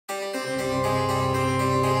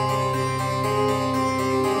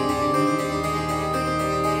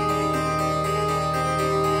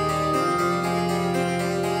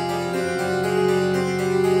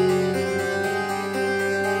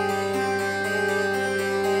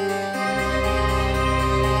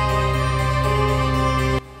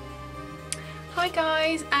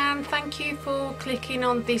clicking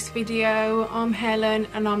on this video. I'm Helen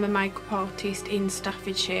and I'm a makeup artist in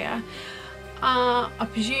Staffordshire. I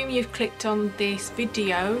presume you've clicked on this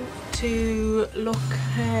video to look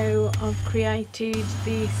how I've created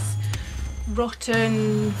this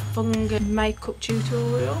rotten fungus makeup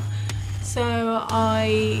tutorial. So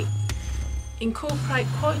I incorporate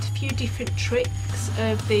quite a few different tricks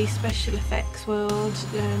of the special effects world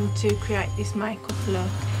to create this makeup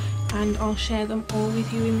look, and I'll share them all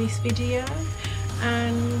with you in this video.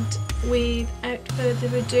 And without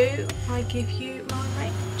further ado, I give you my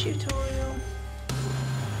makeup tutorial.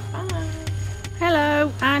 Bye.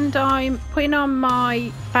 Hello, and I'm putting on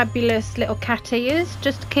my fabulous little cat ears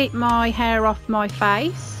just to keep my hair off my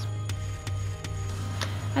face.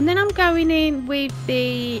 And then I'm going in with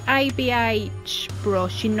the ABH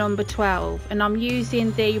brush in number 12, and I'm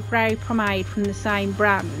using the brow pomade from the same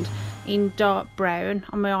brand in dark brown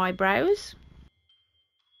on my eyebrows.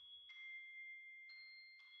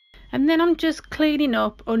 And then I'm just cleaning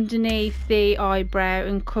up underneath the eyebrow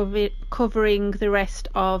and covering the rest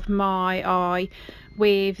of my eye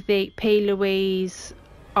with the PLouise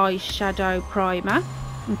eyeshadow primer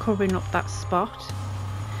and covering up that spot.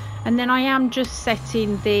 And then I am just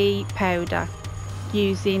setting the powder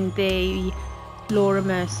using the Laura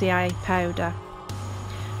Mercier powder.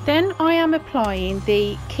 Then I am applying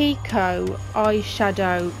the Kiki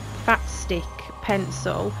eyeshadow fat stick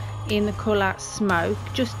pencil in the colour Smoke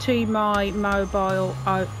just to my mobile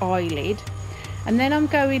eyelid. And then I'm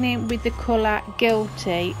going in with the colour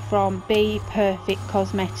Guilty from BPerfect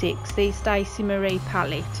Cosmetics, the Stacey Marie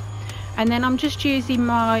palette. And then I'm just using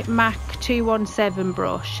my MAC 217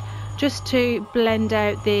 brush just to blend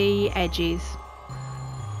out the edges.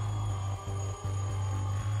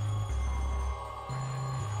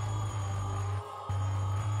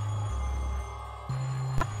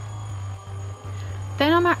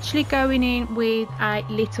 Then I'm actually going in with a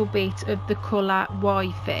little bit of the colour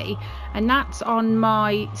Wi-Fi, and that's on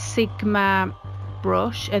my Sigma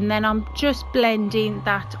brush, and then I'm just blending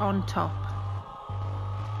that on top.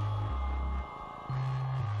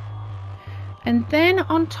 And then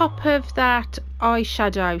on top of that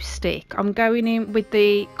eyeshadow stick, I'm going in with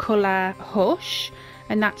the colour Hush,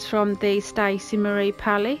 and that's from the Stacey Marie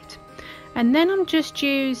palette. And then I'm just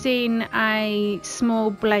using a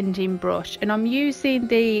small blending brush, and I'm using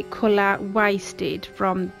the colour Wasted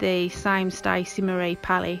from the same Stacey Marie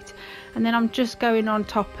palette. And then I'm just going on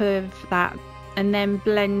top of that and then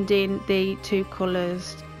blending the two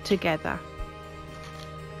colours together.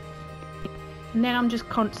 And then I'm just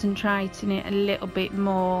concentrating it a little bit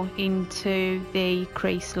more into the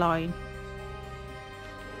crease line.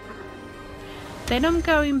 Then I'm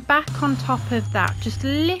going back on top of that just a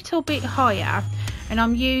little bit higher, and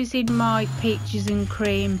I'm using my Peaches and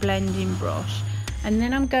Cream blending brush, and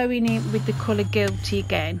then I'm going in with the colour Guilty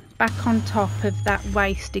again, back on top of that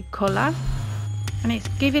Wasted colour, and it's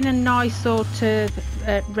giving a nice sort of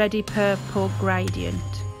reddy purple gradient.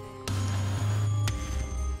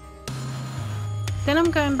 Then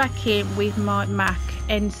I'm going back in with my MAC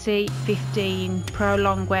NC15 Pro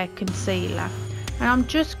Longwear Concealer, and I'm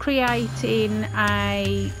just creating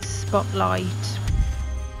a spotlight.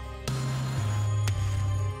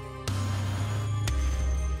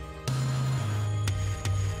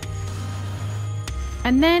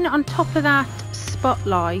 And then on top of that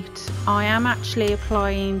spotlight, I am actually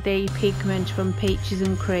applying the pigment from Peaches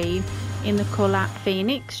and Cream in the colour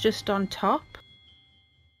Phoenix just on top.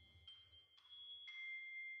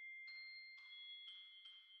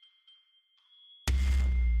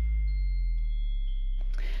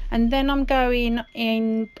 And then I'm going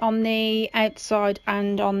in on the outside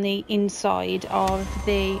and on the inside of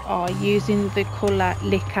the eye using the colour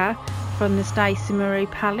Liquor from the Stacey Marie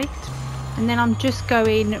palette. And then I'm just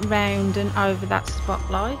going round and over that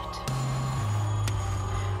spotlight.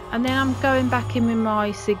 And then I'm going back in with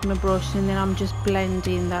my Sigma brush, and then I'm just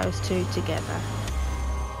blending those two together.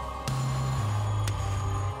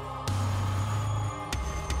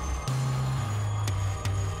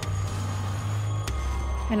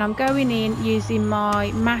 And I'm going in using my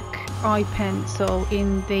MAC eye pencil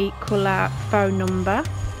in the colour Phone Number.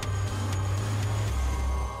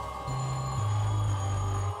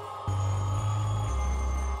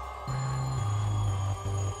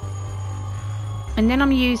 And then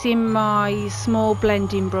I'm using my small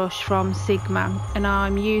blending brush from Sigma, and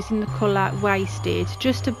I'm using the colour Wasted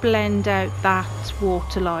just to blend out that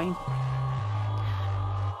waterline.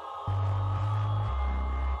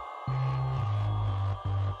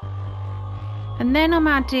 And then I'm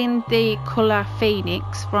adding the colour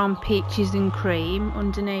Phoenix from Peaches and Cream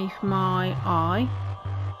underneath my eye.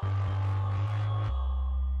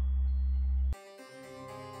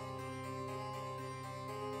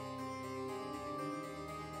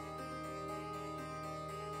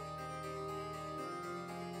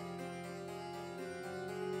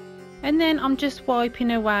 And then I'm just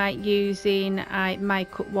wiping away using a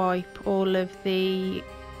makeup wipe all of the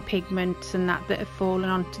pigments and that have fallen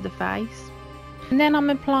onto the face. And then I'm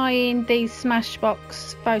applying the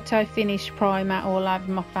Smashbox Photo Finish Primer all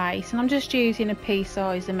over my face, and I'm just using a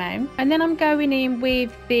pea-size amount. And then I'm going in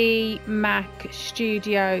with the MAC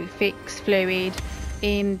Studio Fix Fluid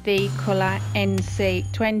in the colour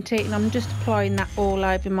NC20, and I'm just applying that all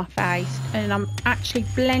over my face, and I'm actually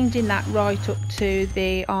blending that right up to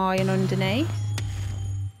the eye and underneath.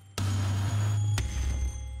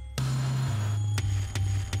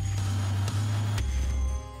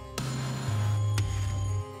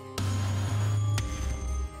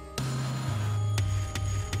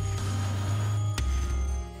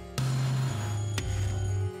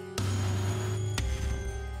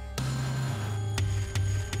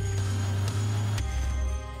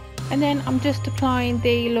 And then I'm just applying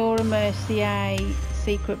the Laura Mercier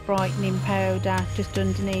Secret Brightening Powder just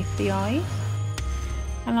underneath the eyes.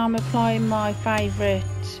 And I'm applying my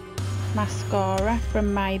favourite mascara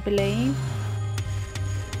from Maybeline.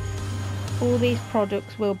 All these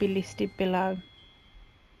products will be listed below.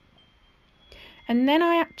 And then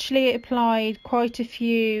I actually applied quite a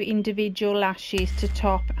few individual lashes to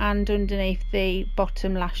top and underneath the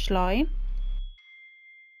bottom lash line.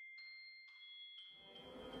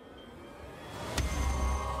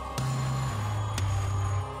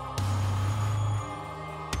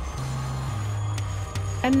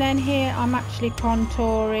 And then here I'm actually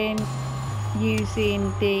contouring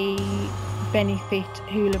using the Benefit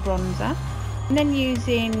Hoola bronzer, and then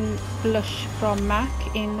using blush from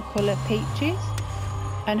MAC in the colour Peaches,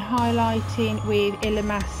 and highlighting with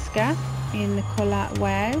Illamasqua in the colour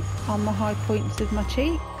Wow on the high points of my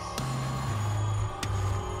cheeks,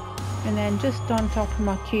 and then just on top of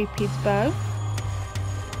my Cupid's bow.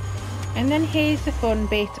 And then here's the fun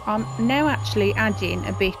bit, I'm now actually adding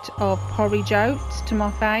a bit of porridge oats to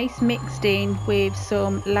my face mixed in with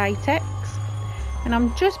some latex, and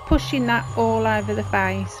I'm just pushing that all over the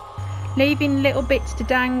face, leaving little bits to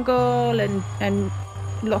dangle and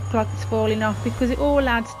look like it's falling off, because it all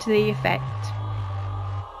adds to the effect.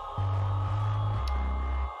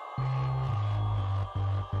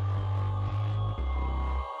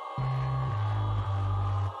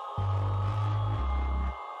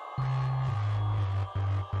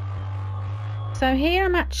 So here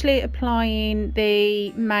I'm actually applying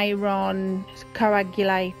the Mayron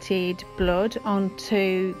coagulated blood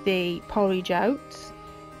onto the porridge oats,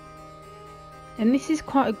 and this is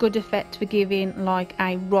quite a good effect for giving like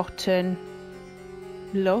a rotten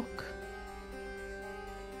look.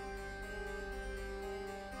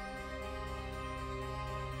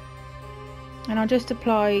 And I'll just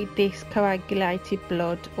apply this coagulated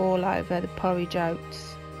blood all over the porridge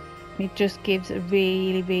oats. It just gives a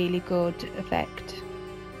really good effect,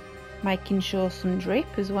 making sure some drip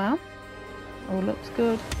as well. All looks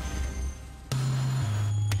good.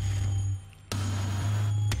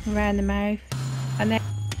 Around the mouth,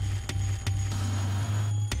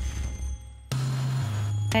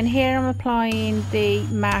 and here I'm applying the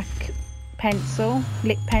MAC pencil,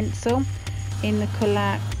 lip pencil in the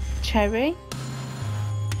colour Cherry,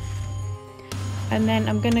 and then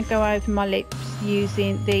I'm going to go over my lips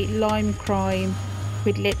using the Lime Crime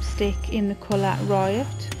with lipstick in the colour Riot.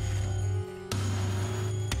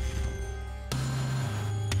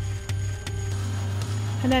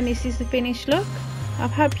 And then this is the finished look. I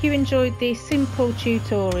hope you enjoyed this simple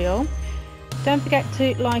tutorial. Don't forget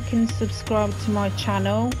to like and subscribe to my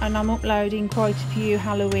channel, and I'm uploading quite a few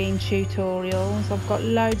Halloween tutorials. I've got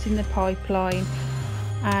loads in the pipeline,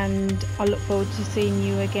 and I look forward to seeing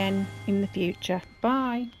you again in the future.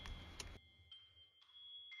 Bye.